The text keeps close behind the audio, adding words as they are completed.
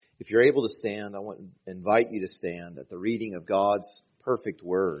If you're able to stand, I want to invite you to stand at the reading of God's perfect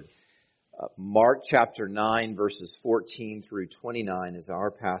word. Mark chapter 9, verses 14 through 29 is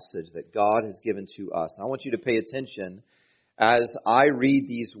our passage that God has given to us. I want you to pay attention as I read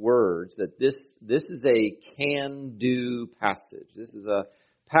these words, that this is a can-do passage. This is a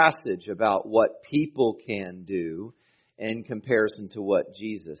passage about what people can do in comparison to what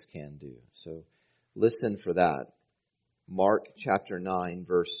Jesus can do. So listen for that. Mark chapter 9,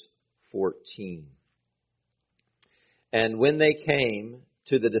 verse 14. And when they came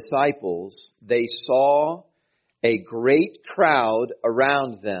to the disciples, they saw a great crowd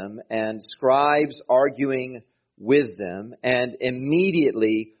around them and scribes arguing with them. And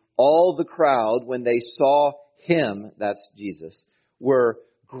immediately all the crowd, when they saw him, that's Jesus, were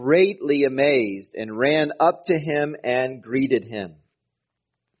greatly amazed and ran up to him and greeted him.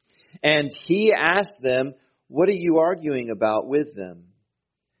 And he asked them, "What are you arguing about with them?"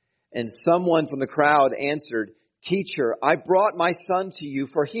 And someone from the crowd answered, "Teacher, I brought my son to you,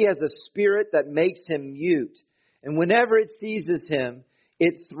 for he has a spirit that makes him mute. And whenever it seizes him,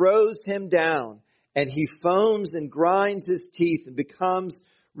 it throws him down, and he foams and grinds his teeth and becomes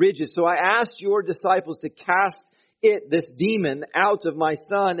rigid. So I asked your disciples to cast this demon out of my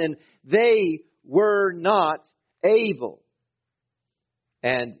son, and they were not able."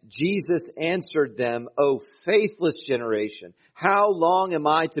 And Jesus answered them, "O faithless generation, how long am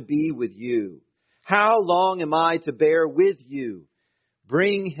I to be with you? How long am I to bear with you?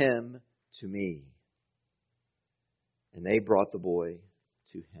 Bring him to me." And they brought the boy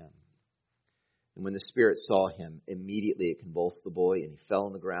to him. And when the spirit saw him, immediately it convulsed the boy, and he fell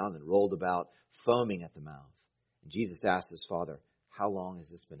on the ground and rolled about, foaming at the mouth. And Jesus asked his father, "How long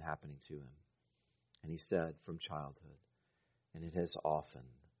has this been happening to him?" And he said, "From childhood. And it has often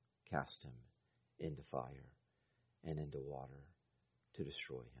cast him into fire and into water to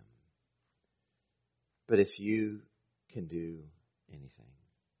destroy him. But if you can do anything,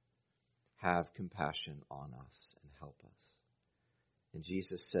 have compassion on us and help us." And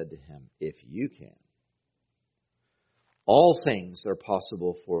Jesus said to him, "If you can, all things are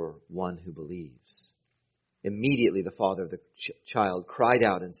possible for one who believes." Immediately the father of the child cried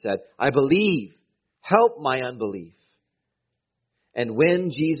out and said, "I believe, help my unbelief." And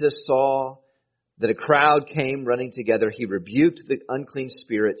when Jesus saw that a crowd came running together, he rebuked the unclean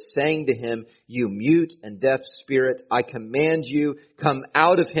spirit, saying to him, "You mute and deaf spirit, I command you, come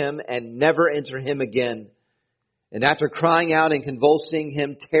out of him and never enter him again." And after crying out and convulsing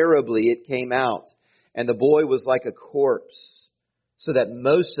him terribly, it came out. And the boy was like a corpse, so that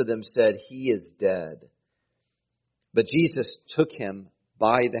most of them said, "He is dead." But Jesus took him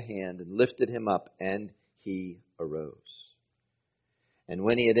by the hand and lifted him up, and he arose. And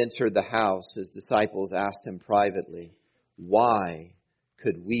when he had entered the house, his disciples asked him privately, "Why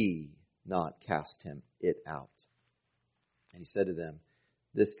could we not cast it out?" And he said to them,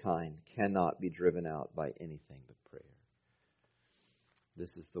 "This kind cannot be driven out by anything but prayer."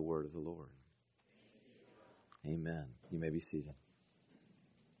 This is the word of the Lord. Amen. You may be seated.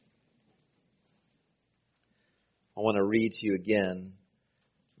 I want to read to you again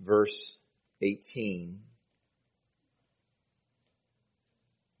verse 18.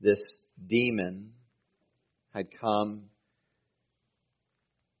 This demon had come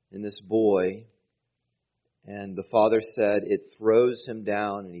in this boy, and the father said it throws him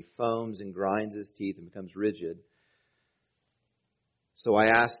down, and he foams and grinds his teeth and becomes rigid. So I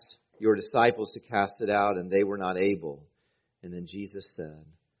asked your disciples to cast it out, and they were not able. And then Jesus said,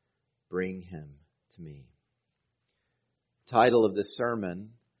 "Bring him to me." The title of this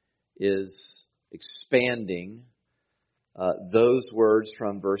sermon is Expanding those words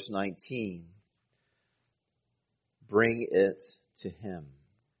from verse 19. Bring it to him.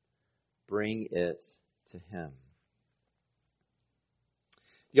 Bring it to him.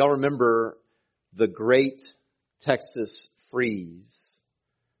 Y'all remember the great Texas freeze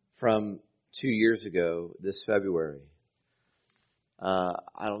from 2 years ago this February?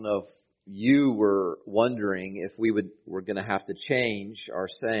 I don't know if you were wondering if we're going to have to change our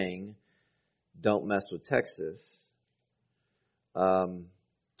saying, "Don't mess with Texas."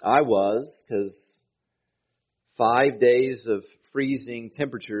 I was, because 5 days of freezing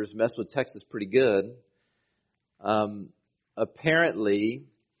temperatures mess with Texas pretty good. Apparently,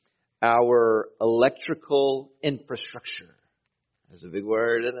 our electrical infrastructure, that's a big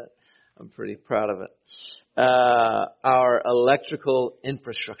word, isn't it? I'm pretty proud of it. Our electrical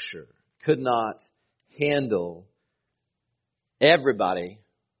infrastructure could not handle everybody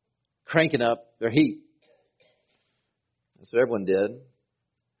cranking up their heat. That's what everyone did,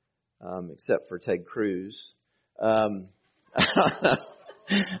 except for Ted Cruz.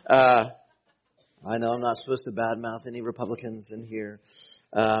 I know I'm not supposed to badmouth any Republicans in here.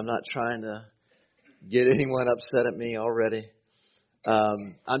 I'm not trying to get anyone upset at me already.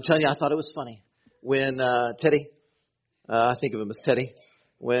 I'm telling you, I thought it was funny when Teddy, I think of him as Teddy,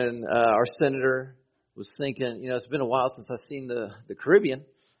 when our senator was thinking, it's been a while since I've seen the Caribbean.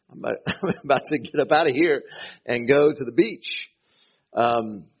 I'm about to get up out of here and go to the beach.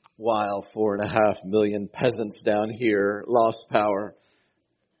 While 4.5 million peasants down here lost power.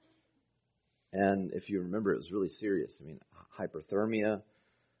 And if you remember, it was really serious. Hyperthermia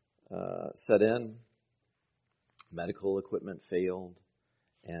set in, medical equipment failed,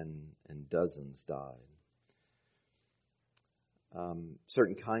 and dozens died.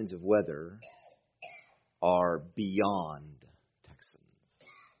 Certain kinds of weather are beyond Texans.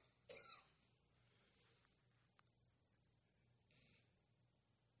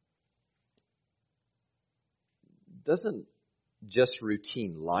 Doesn't just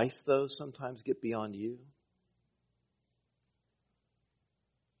routine life, though, sometimes get beyond you?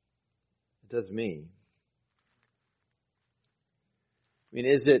 It does me.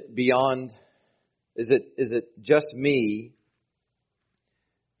 Is it beyond, is it just me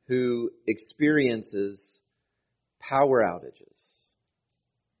who experiences power outages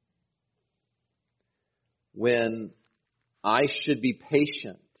when I should be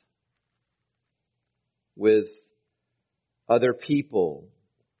patient with other people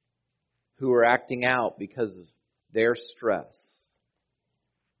who are acting out because of their stress?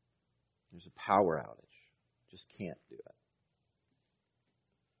 There's a power outage. Just can't do it.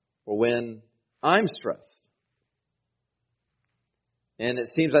 Or when I'm stressed and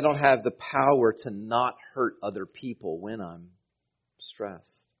it seems I don't have the power to not hurt other people when I'm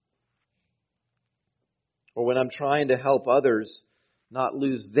stressed. Or when I'm trying to help others not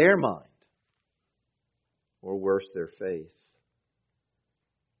lose their mind or worse, their faith.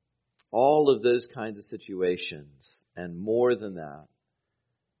 All of those kinds of situations, and more than that,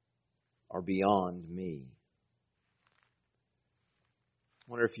 are beyond me.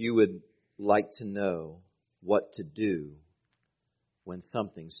 I wonder if you would like to know what to do when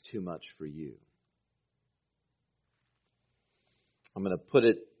something's too much for you. I'm going to put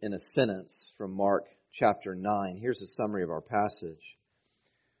it in a sentence from Mark chapter 9. Here's a summary of our passage.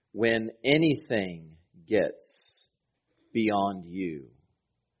 When anything gets beyond you,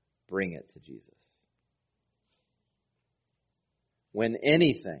 bring it to Jesus. When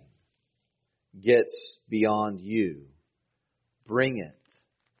anything gets beyond you, bring it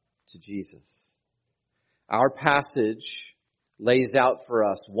to Jesus. Our passage lays out for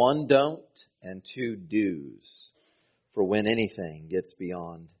us 1 don't and 2 do's for when anything gets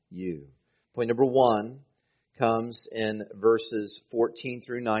beyond you. Point number 1 comes in verses 14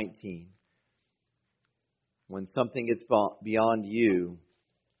 through 19. When something gets beyond you,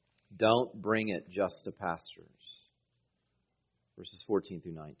 don't bring it just to pastors. Verses 14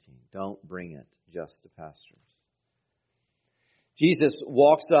 through 19. Don't bring it just to pastors. Jesus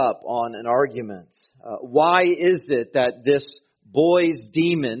walks up on an argument. Why is it that this boy's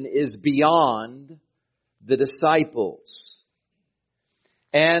demon is beyond the disciples?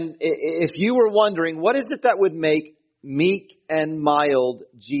 And if you were wondering, what is it that would make meek and mild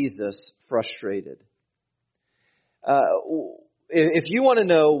Jesus frustrated? If you want to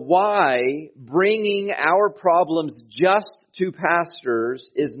know why bringing our problems just to pastors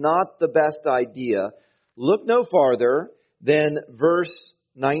is not the best idea, look no farther than verse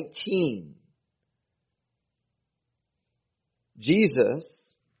 19.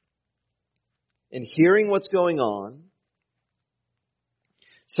 Jesus, in hearing what's going on,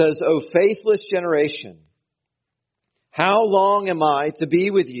 says, "O faithless generation, how long am I to be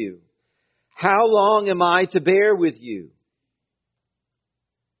with you? How long am I to bear with you?"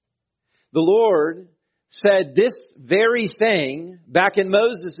 The Lord said this very thing back in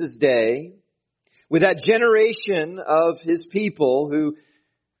Moses' day with that generation of His people who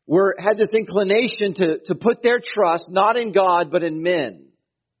had this inclination to put their trust not in God but in men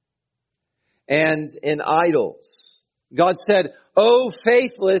and in idols. God said, "O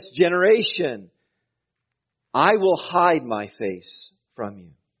faithless generation, I will hide my face from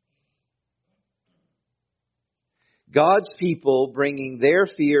you." God's people bringing their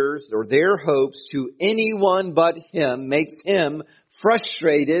fears or their hopes to anyone but Him makes Him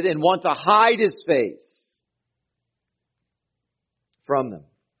frustrated and want to hide His face from them.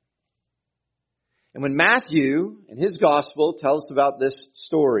 And when Matthew in his gospel tells us about this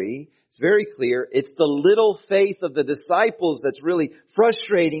story, it's very clear it's the little faith of the disciples that's really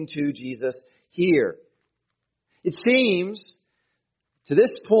frustrating to Jesus here. It seems to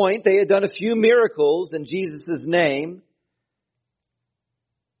this point, they had done a few miracles in Jesus' name.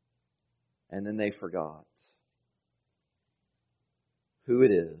 and then they forgot who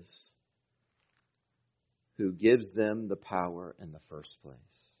it is who gives them the power in the first place.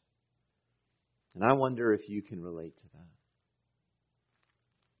 And I wonder if you can relate to that.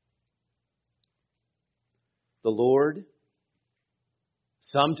 The Lord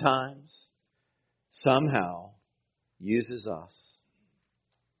sometimes, somehow, uses us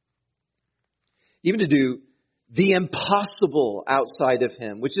even to do the impossible outside of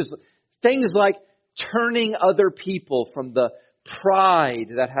Him, which is things like turning other people from the pride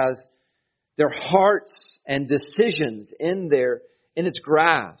that has their hearts and decisions in its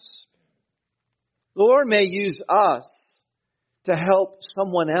grasp. The Lord may use us to help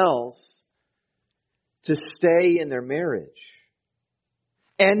someone else to stay in their marriage.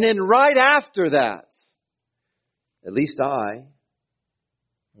 And then right after that, at least I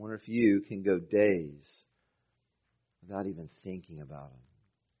wonder if you can go days without even thinking about them.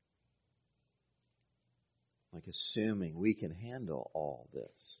 Like assuming we can handle all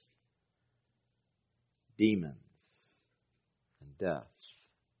this. Demons and death,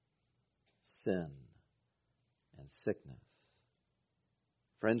 sin and sickness.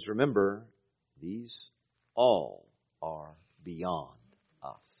 Friends, remember, these all are beyond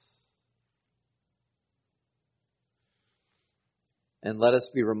us. And let us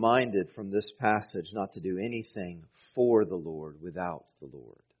be reminded from this passage not to do anything for the Lord without the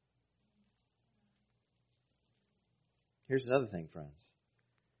Lord. Here's another thing, friends.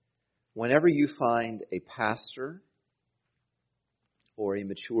 Whenever you find a pastor or a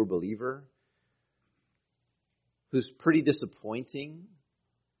mature believer who's pretty disappointing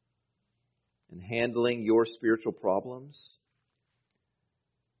in handling your spiritual problems,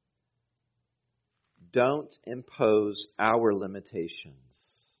 don't impose our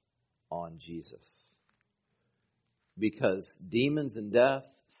limitations on Jesus. Because demons and death,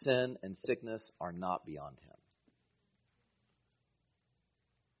 sin and sickness are not beyond Him.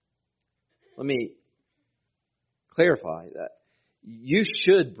 Let me clarify that. You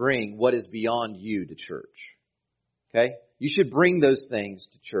should bring what is beyond you to church. Okay? You should bring those things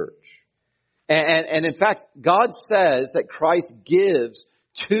to church. And in fact, God says that Christ gives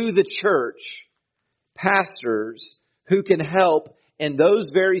to the church pastors who can help in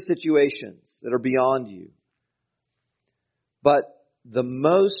those very situations that are beyond you. But the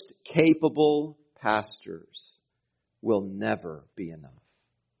most capable pastors will never be enough.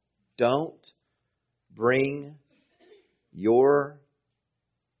 Don't bring your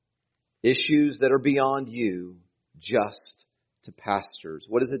issues that are beyond you just to pastors.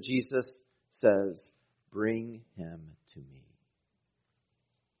 What is it Jesus says? Bring him to me.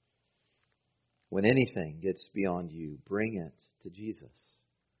 When anything gets beyond you, bring it to Jesus.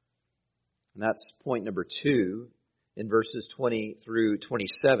 And that's point number 2 in verses 20 through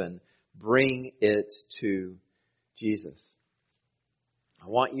 27. Bring it to Jesus. I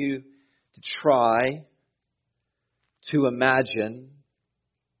want you to try to imagine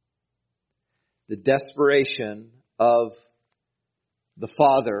the desperation of the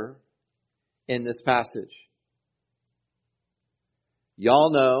Father in this passage.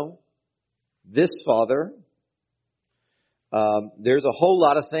 Y'all know this Father, there's a whole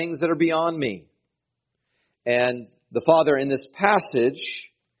lot of things that are beyond me. And the Father in this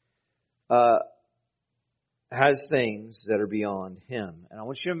passage has things that are beyond him. And I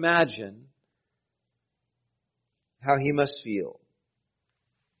want you to imagine how he must feel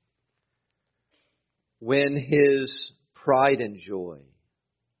when his pride and joy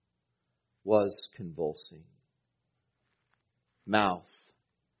was convulsing, mouth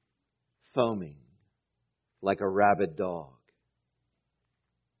foaming like a rabid dog.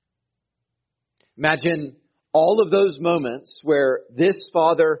 Imagine all of those moments where this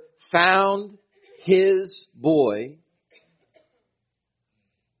father found his boy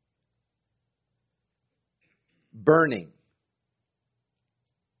burning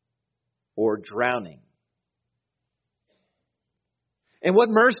or drowning. And what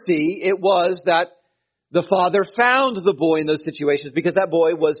mercy it was that the father found the boy in those situations, because that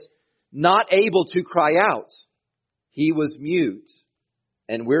boy was not able to cry out. He was mute.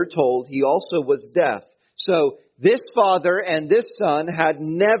 And we're told he also was deaf. So this father and this son had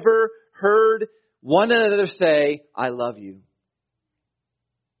never heard one another say, I love you.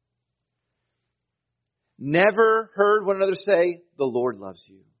 Never heard one another say, the Lord loves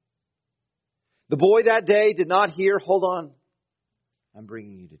you. The boy that day did not hear, hold on, I'm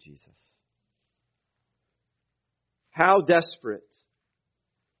bringing you to Jesus. How desperate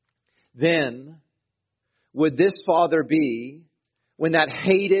then would this father be when that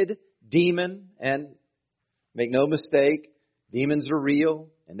hated demon, and make no mistake, demons are real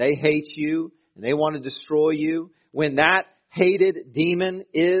and they hate you and they want to destroy you, when that hated demon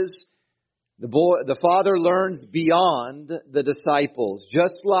is the father learns beyond the disciples,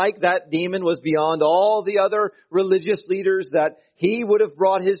 just like that demon was beyond all the other religious leaders that he would have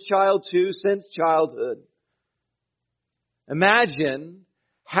brought his child to since childhood. Imagine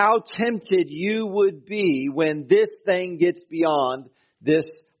how tempted you would be when this thing gets beyond this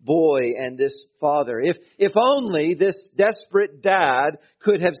boy and this father. If only this desperate dad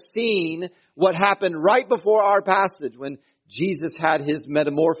could have seen what happened right before our passage when Jesus had his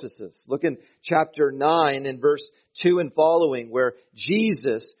metamorphosis. Look in chapter 9 and verse 2 and following, where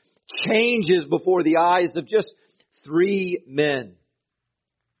Jesus changes before the eyes of just 3 men.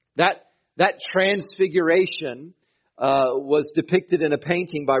 That transfiguration was depicted in a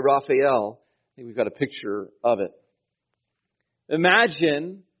painting by Raphael. I think we've got a picture of it.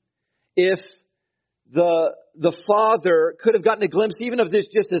 Imagine if the father could have gotten a glimpse even of this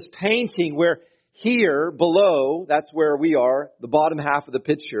painting where here below, that's where we are, the bottom half of the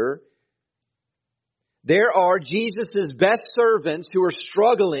picture, there are Jesus' best servants who are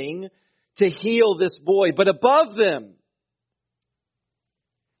struggling to heal this boy. But above them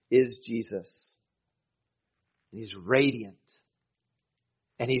is Jesus. And he's radiant.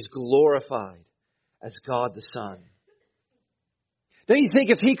 And he's glorified as God the Son. Don't you think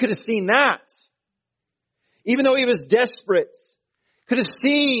if he could have seen that, even though he was desperate, could have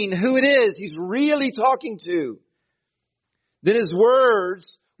seen who it is he's really talking to, then his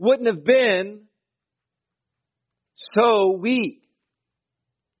words wouldn't have been so weak.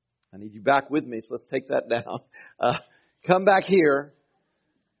 I need you back with me, so let's take that down. Come back here.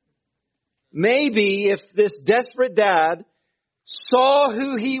 Maybe if this desperate dad saw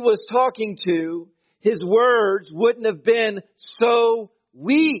who he was talking to, his words wouldn't have been so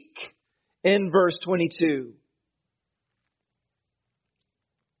weak in verse 22.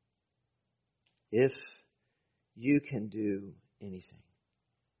 If you can do anything,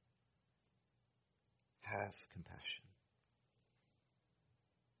 have compassion.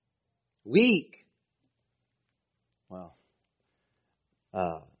 Weak. Well,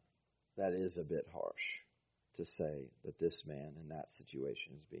 that is a bit harsh to say that this man in that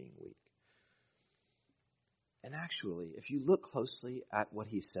situation is being weak. And actually, if you look closely at what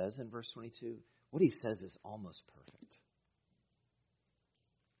he says in verse 22, what he says is almost perfect.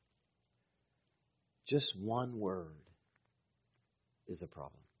 Just one word is a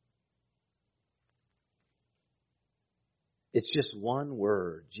problem. It's just one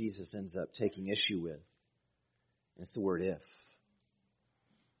word Jesus ends up taking issue with. And it's the word if.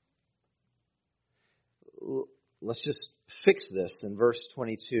 Let's just fix this in verse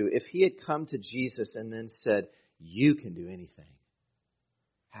 22. If he had come to Jesus and then said, you can do anything,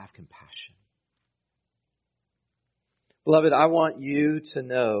 have compassion. Beloved, I want you to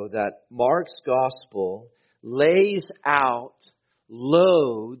know that Mark's gospel lays out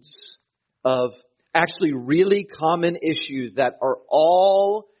loads of actually really common issues that are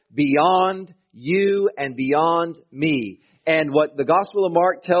all beyond you and beyond me. And what the Gospel of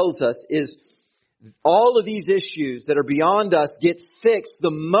Mark tells us is all of these issues that are beyond us get fixed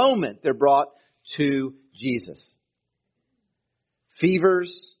the moment they're brought to Jesus.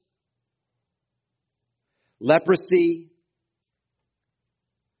 Fevers, leprosy,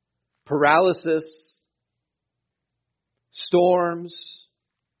 paralysis, storms,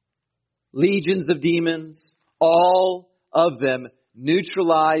 legions of demons, all of them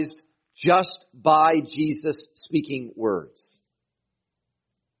neutralized just by Jesus speaking words.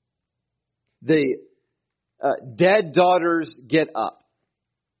 The dead daughters get up.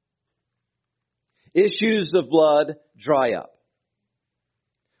 Issues of blood dry up.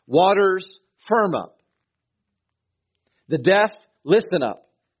 Waters firm up. The deaf listen up.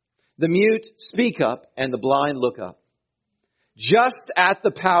 The mute speak up, and the blind look up. Just at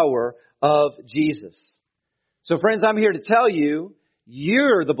the power of Jesus. So friends, I'm here to tell you,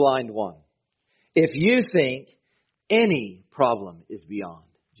 you're the blind one. If you think any problem is beyond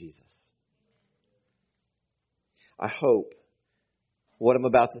Jesus. I hope what I'm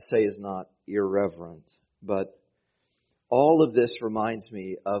about to say is not irreverent, but all of this reminds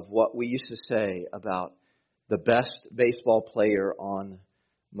me of what we used to say about the best baseball player on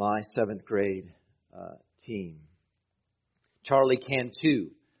my 7th grade team. Charlie Cantu.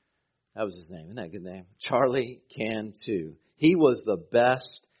 That was his name. Isn't that a good name? Charlie Cantu. He was the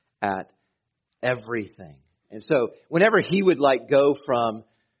best at everything. And so whenever he would go from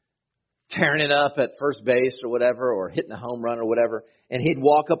tearing it up at first base or whatever, or hitting a home run or whatever, and he'd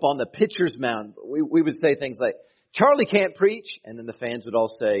walk up on the pitcher's mound, we would say things like, Charlie can't preach. And then the fans would all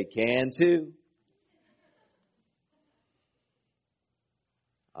say, Cantu.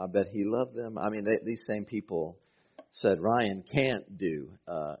 I bet he loved them. I mean, these same people said Ryan can't do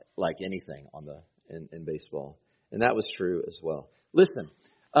like anything in baseball. And that was true as well. Listen,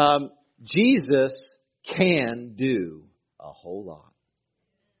 Jesus can do a whole lot.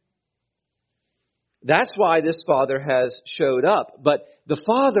 That's why this father has showed up. But the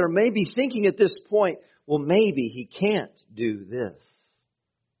father may be thinking at this point, well, maybe he can't do this.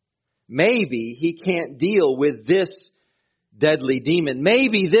 Maybe he can't deal with this deadly demon.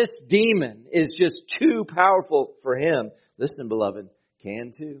 Maybe this demon is just too powerful for him. Listen, beloved,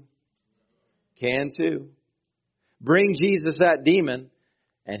 can too. Can too. Bring Jesus that demon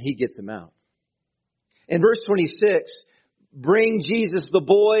and he gets him out. In verse 26, bring Jesus the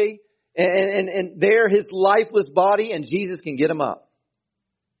boy and there his lifeless body and Jesus can get him up.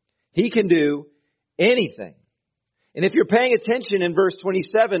 He can do anything. And if you're paying attention in verse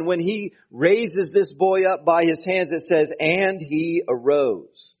 27, when he raises this boy up by his hands, it says, and he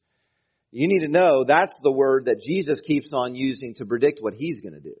arose. You need to know that's the word that Jesus keeps on using to predict what he's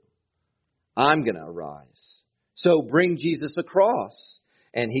going to do. I'm going to arise. So bring Jesus a cross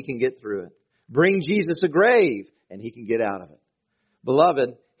and he can get through it. Bring Jesus a grave and he can get out of it.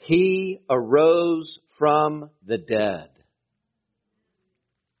 Beloved, he arose from the dead.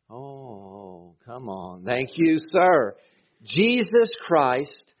 Oh, come on. Thank you, sir. Jesus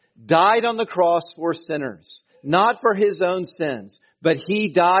Christ died on the cross for sinners, not for his own sins, but he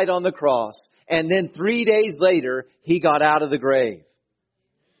died on the cross. And then 3 days later, he got out of the grave.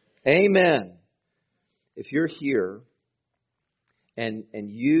 Amen. If you're here and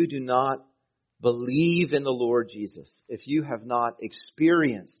you do not believe in the Lord Jesus, if you have not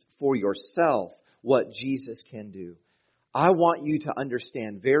experienced for yourself what Jesus can do, I want you to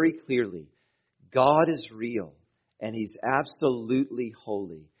understand very clearly, God is real and he's absolutely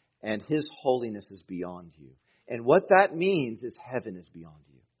holy and his holiness is beyond you. And what that means is heaven is beyond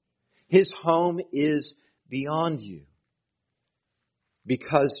you. His home is beyond you.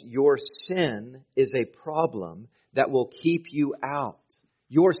 Because your sin is a problem that will keep you out.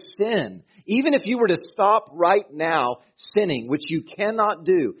 Your sin, even if you were to stop right now sinning, which you cannot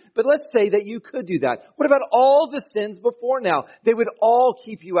do, but let's say that you could do that. What about all the sins before now? They would all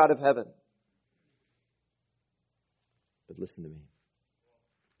keep you out of heaven. But listen to me.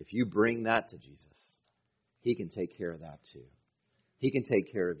 If you bring that to Jesus, he can take care of that too. He can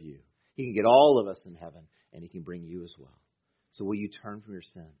take care of you. He can get all of us in heaven and he can bring you as well. So will you turn from your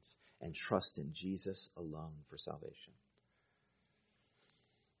sins and trust in Jesus alone for salvation?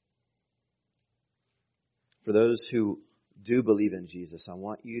 For those who do believe in Jesus, I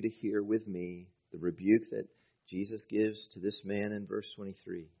want you to hear with me the rebuke that Jesus gives to this man in verse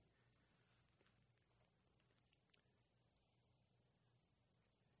 23.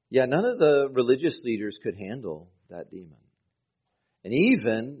 Yeah, none of the religious leaders could handle that demon. And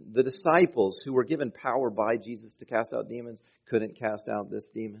even the disciples who were given power by Jesus to cast out demons couldn't cast out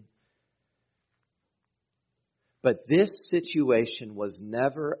this demon. But this situation was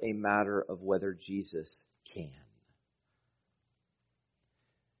never a matter of whether Jesus can.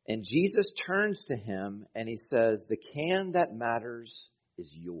 And Jesus turns to him and he says, the can that matters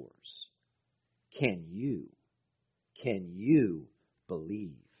is yours. Can you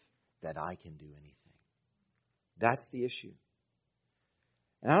believe that I can do anything? That's the issue.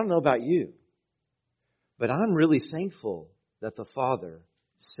 And I don't know about you, but I'm really thankful that the Father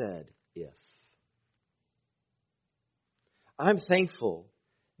said if. I'm thankful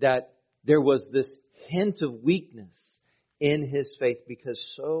that there was this hint of weakness in his faith because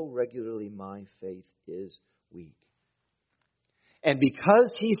so regularly my faith is weak. And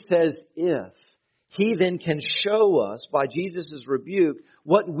because he says if, he then can show us by Jesus' rebuke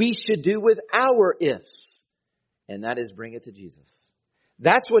what we should do with our ifs. And that is bring it to Jesus.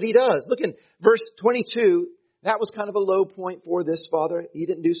 That's what he does. Look in verse 22. That was kind of a low point for this father. He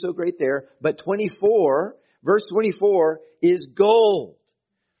didn't do so great there. But verse 24 is gold.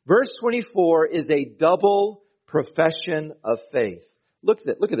 Verse 24 is a double profession of faith. Look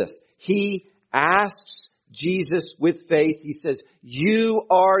at this. He asks Jesus with faith. He says, you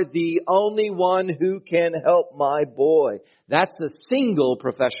are the only one who can help my boy. That's a single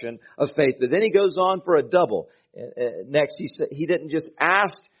profession of faith. But then he goes on for a double. Next, he didn't just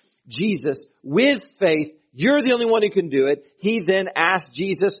ask Jesus with faith, you're the only one who can do it. He then asked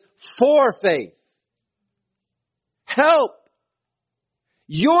Jesus for faith. Help!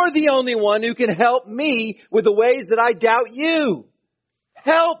 You're the only one who can help me with the ways that I doubt you.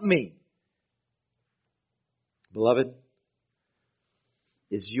 Help me. Beloved,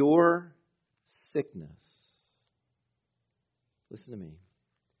 is your sickness, listen to me,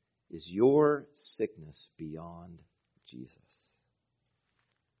 is your sickness beyond Jesus?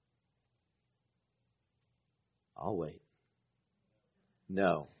 I'll wait.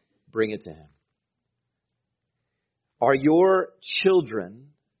 No, bring it to Him. Are your children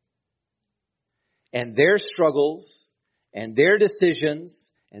and their struggles and their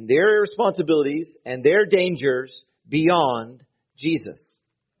decisions and their responsibilities and their dangers beyond Jesus?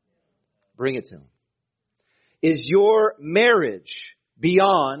 Bring it to Him. Is your marriage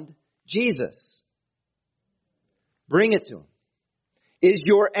beyond Jesus? Bring it to Him. Is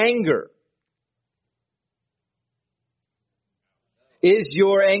your anger? Is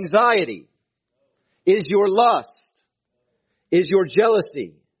your anxiety? Is your lust? Is your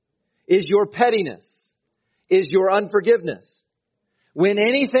jealousy? Is your pettiness? Is your unforgiveness? When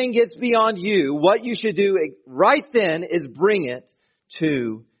anything gets beyond you, what you should do right then is bring it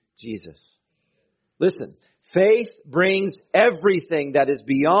to Jesus. Listen, faith brings everything that is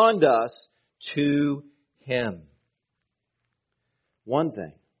beyond us to Him. One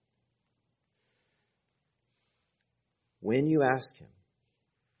thing. When you ask Him,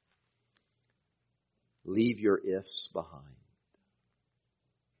 leave your ifs behind.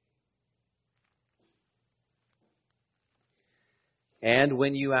 And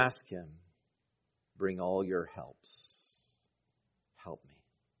when you ask Him, bring all your helps. Help me.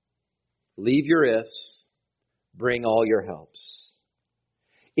 Leave your ifs, bring all your helps.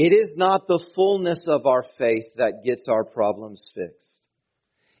 It is not the fullness of our faith that gets our problems fixed.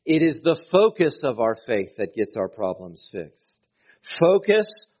 It is the focus of our faith that gets our problems fixed. Focus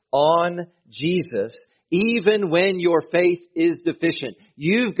on Jesus even when your faith is deficient.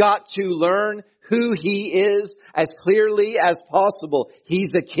 You've got to learn who He is as clearly as possible.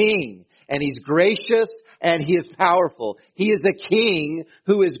 He's a king, and He's gracious, and He is powerful. He is a king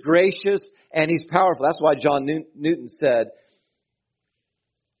who is gracious, and He's powerful. That's why John Newton said,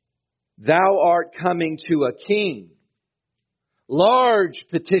 "Thou art coming to a king. Large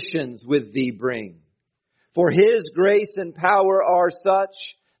petitions with thee bring. For His grace and power are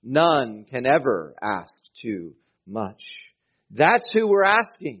such, none can ever ask too much." That's who we're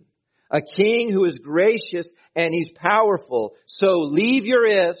asking. A king who is gracious and He's powerful. So leave your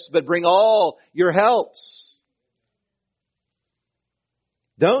ifs, but bring all your helps.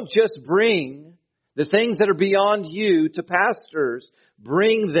 Don't just bring the things that are beyond you to pastors.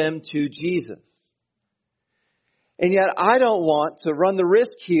 Bring them to Jesus. And yet I don't want to run the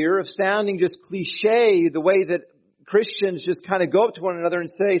risk here of sounding just cliche the way that Christians just kind of go up to one another and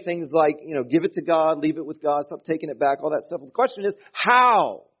say things like, give it to God, leave it with God, stop taking it back, all that stuff. The question is,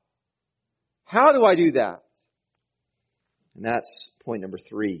 how? How do I do that? And that's point number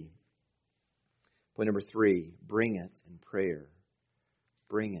 3. Point number 3, bring it in prayer.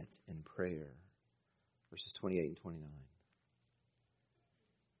 Bring it in prayer. Verses 28 and 29.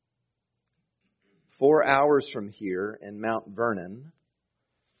 4 hours from here in Mount Vernon,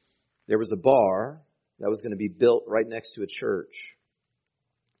 there was a bar that was going to be built right next to a church.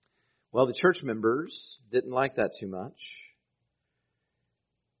 Well, the church members didn't like that too much.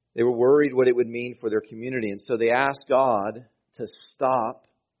 They were worried what it would mean for their community, and so they asked God to stop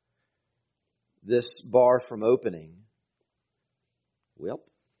this bar from opening. Well,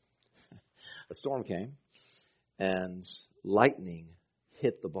 a storm came, and lightning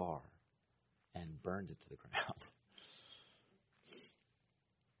hit the bar and burned it to the ground.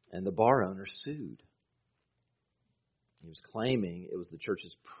 And the bar owner sued. He was claiming it was the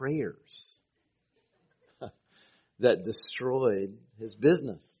church's prayers that destroyed his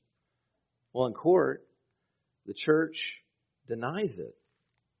business. Well, in court, the church denies it.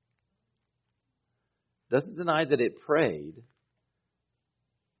 Doesn't deny that it prayed.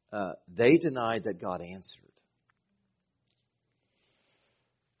 They denied that God answered.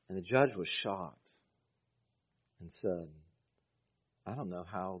 And the judge was shocked and said, I don't know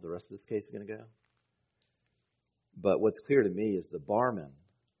how the rest of this case is going to go. But what's clear to me is the barman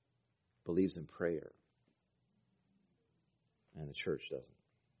believes in prayer. And the church doesn't.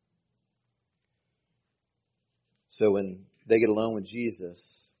 So when they get alone with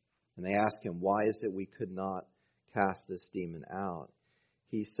Jesus and they ask Him, why is it we could not cast this demon out?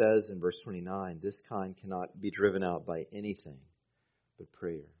 He says in verse 29, this kind cannot be driven out by anything but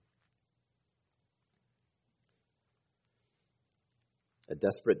prayer. A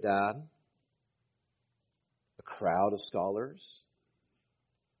desperate dad, a crowd of scholars,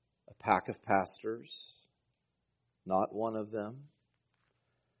 a pack of pastors, not one of them,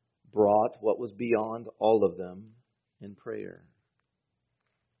 brought what was beyond all of them in prayer.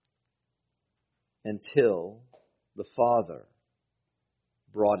 Until the Father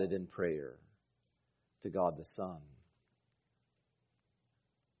brought it in prayer to God the Son.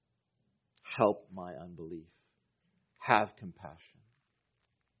 Help my unbelief. Have compassion.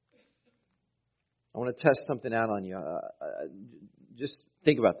 I want to test something out on you. Just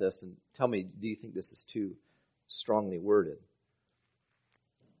think about this and tell me, do you think this is too strongly worded?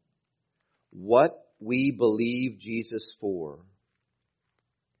 What we believe Jesus for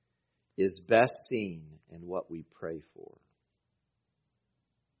is best seen in what we pray for.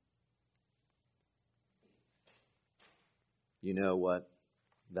 You know what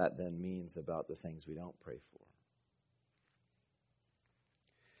that then means about the things we don't pray for.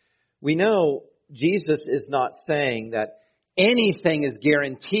 We know Jesus is not saying that anything is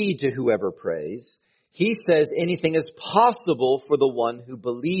guaranteed to whoever prays. He says anything is possible for the one who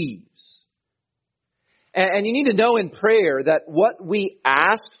believes. And you need to know in prayer that what we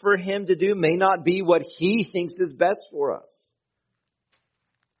ask for Him to do may not be what He thinks is best for us.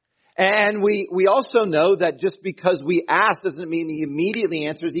 And we also know that just because we ask doesn't mean He immediately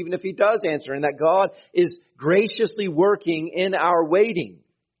answers, even if He does answer, and that God is graciously working in our waiting.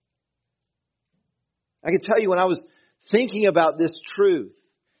 I can tell you, when I was thinking about this truth,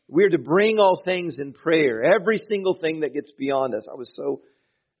 we're to bring all things in prayer, every single thing that gets beyond us. I was so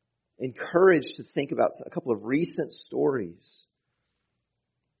encouraged to think about a couple of recent stories.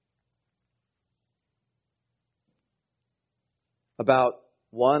 About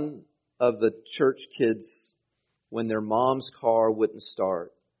one of the church kids, when their mom's car wouldn't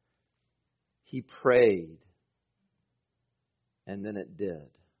start, he prayed, and then it did.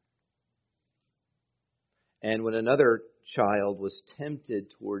 And when another child was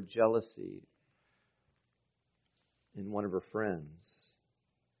tempted toward jealousy in one of her friends,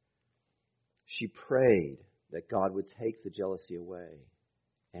 she prayed that God would take the jealousy away,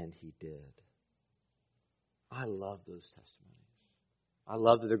 and He did. I love those testimonies. I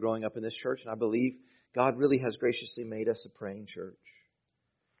love that they're growing up in this church, and I believe God really has graciously made us a praying church.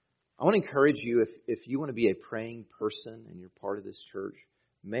 I want to encourage you, if you want to be a praying person and you're part of this church,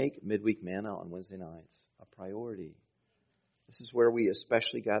 make midweek manna on Wednesday nights a priority. This is where we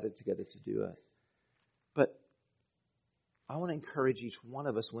especially gathered together to do it. But I want to encourage each one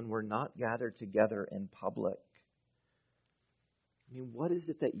of us when we're not gathered together in public. I mean, what is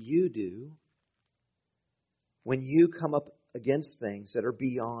it that you do when you come up against things that are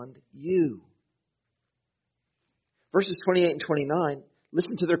beyond you? Verses 28 and 29,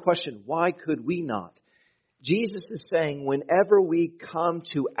 listen to their question, why could we not? Jesus is saying, whenever we come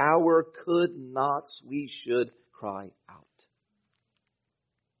to our could nots, we should cry out.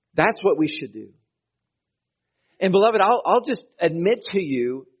 That's what we should do. And beloved, I'll just admit to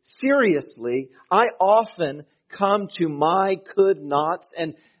you, seriously, I often come to my could nots,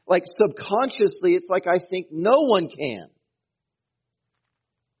 and like subconsciously, it's like I think no one can.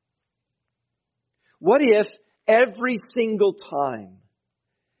 What if every single time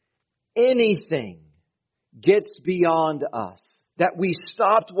anything gets beyond us, that we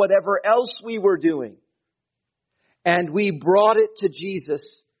stopped whatever else we were doing and we brought it to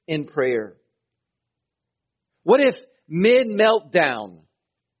Jesus in prayer? What if mid-meltdown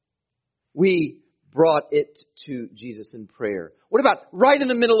we brought it to Jesus in prayer? What about right in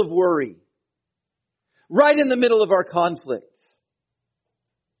the middle of worry? Right in the middle of our conflict?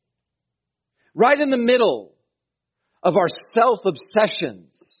 Right in the middle of our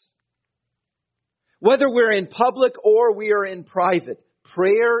self-obsessions? Whether we're in public or we are in private,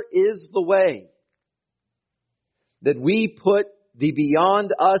 prayer is the way that we put the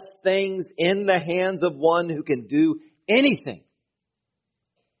beyond us things in the hands of one who can do anything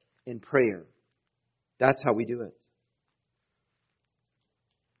in prayer. That's how we do it.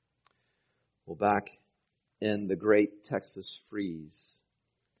 Well, back in the great Texas freeze,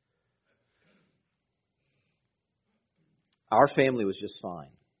 our family was just fine.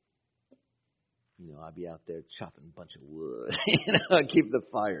 You know, I'd be out there chopping a bunch of wood, keep the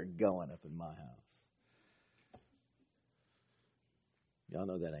fire going up in my house. Y'all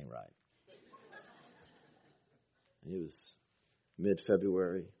know that ain't right. It was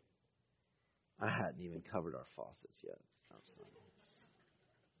mid-February. I hadn't even covered our faucets yet outside.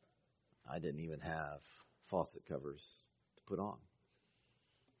 I didn't even have faucet covers to put on.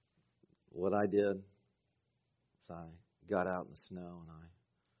 What I did is I got out in the snow and I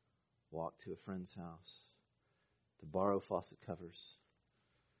walked to a friend's house to borrow faucet covers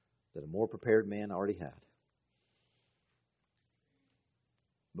that a more prepared man already had.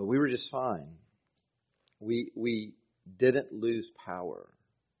 But we were just fine. We didn't lose power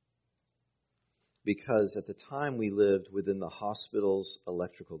because at the time we lived within the hospital's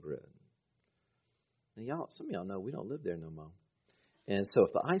electrical grid. Now, some of y'all know we don't live there no more. And so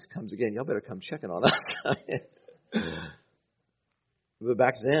if the ice comes again, y'all better come checking on us. But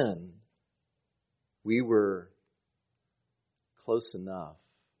back then, we were close enough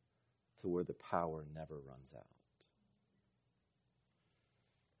to where the power never runs out.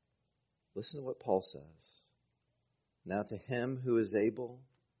 Listen to what Paul says. Now to him who is able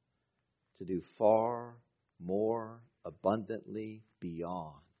to do far more abundantly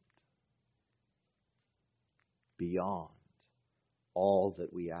beyond all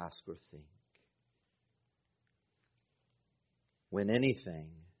that we ask or think. When anything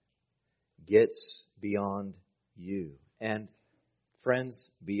gets beyond you, and friends,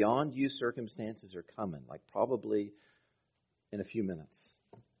 beyond you circumstances are coming, like probably in a few minutes.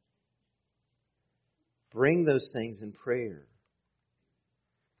 Bring those things in prayer.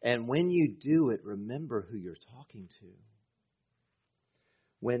 And when you do it, remember who you're talking to.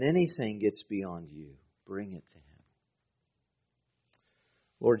 When anything gets beyond you, bring it to Him.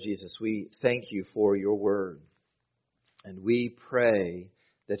 Lord Jesus, we thank you for your word. And we pray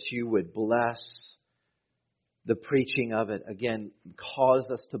that you would bless the preaching of it. Again, cause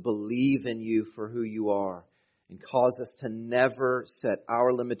us to believe in you for who you are. And cause us to never set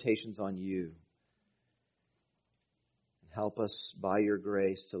our limitations on you. Help us by your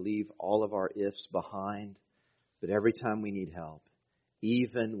grace to leave all of our ifs behind. But every time we need help,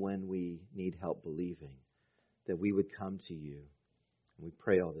 even when we need help believing, that we would come to you. And we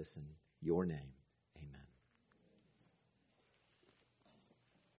pray all this in your name.